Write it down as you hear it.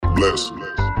bless.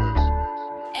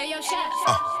 Hey, yo, chef.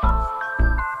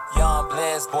 Young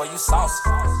Bless, boy, you saucy.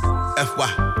 FY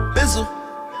Bizzle.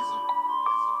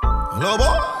 Hello,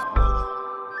 boy.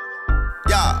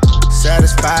 Yeah.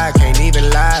 Satisfied, can't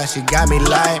even lie. She got me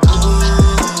like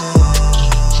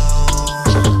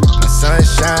my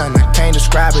sunshine, I can't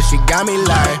describe it. She got me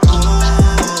like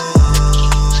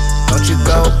don't you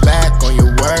go back on your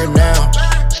word now.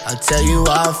 I tell you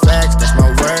all facts, that's my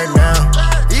word now.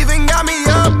 Even got me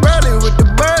up early with the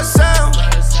bird sound,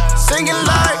 singing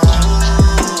like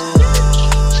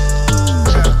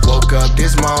woke up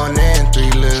this morning,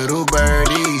 3 little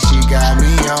birdies. She got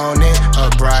me on it,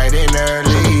 up bright and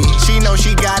early. She know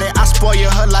she got it, I spoil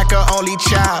her like her only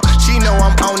child. She know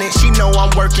I'm on it, she know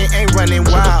I'm working, ain't running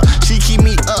wild. She keep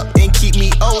me up and keep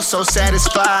me oh so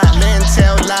satisfied. Men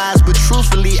tell lies, but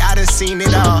truthfully I done seen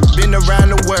it all. Been around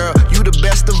the world, you the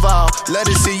best of all. Love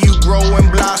to see you grow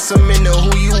and blossom into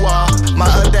who you are. My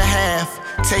other half,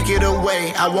 take it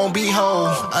away, I won't be whole.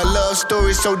 A love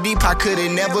story so deep I could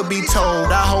it never be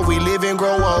told. I hope we live and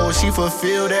grow old. She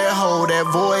fulfill that hole, that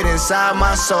void inside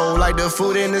my soul. Like the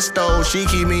food in the stove, she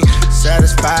keep me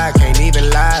satisfied, can't even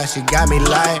lie. She got me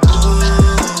like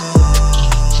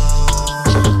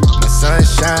my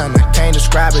sunshine, I can't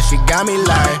describe it. She got me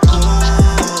like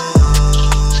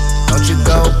don't you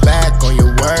go back on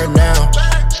your word now.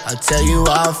 I tell you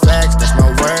all facts, that's my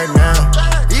word now.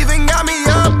 Even got me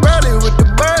up early with the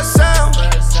bird sound,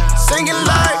 singing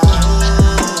like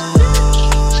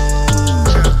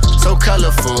so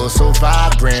colorful, so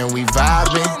vibrant, we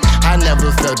vibing. I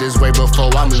never felt this way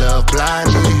before, I'm love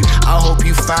blinded. I hope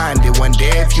you find it one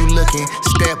day if you looking,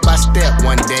 step by step,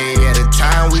 one day at a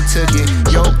time we took it.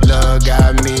 Your love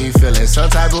got me feeling some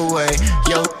type of way.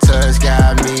 Your touch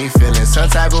got me feeling some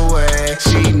type of way.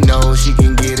 She knows she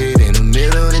can get it in the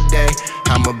middle of the day.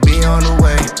 I'ma be on the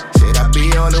way, shit, I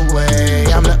be on the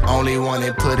way. I'm the only one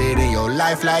that put it in your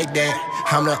life like that.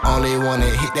 I'm the only one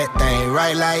that hit that thing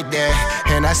right like that.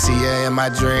 And I see her in my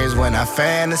dreams when I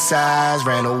fantasize.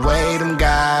 Ran away them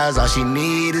guys, all she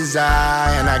need is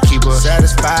I. And I keep her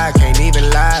satisfied, can't even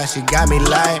lie. She got me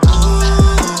like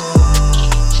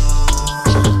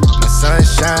my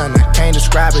sunshine, I can't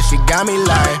describe it. She got me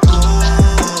like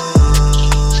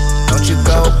don't you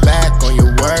go back on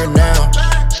your word now.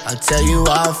 I tell you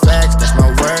all facts, that's my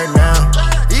word now.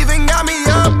 Even got me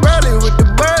up early with the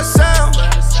bird sound,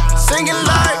 singing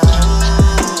like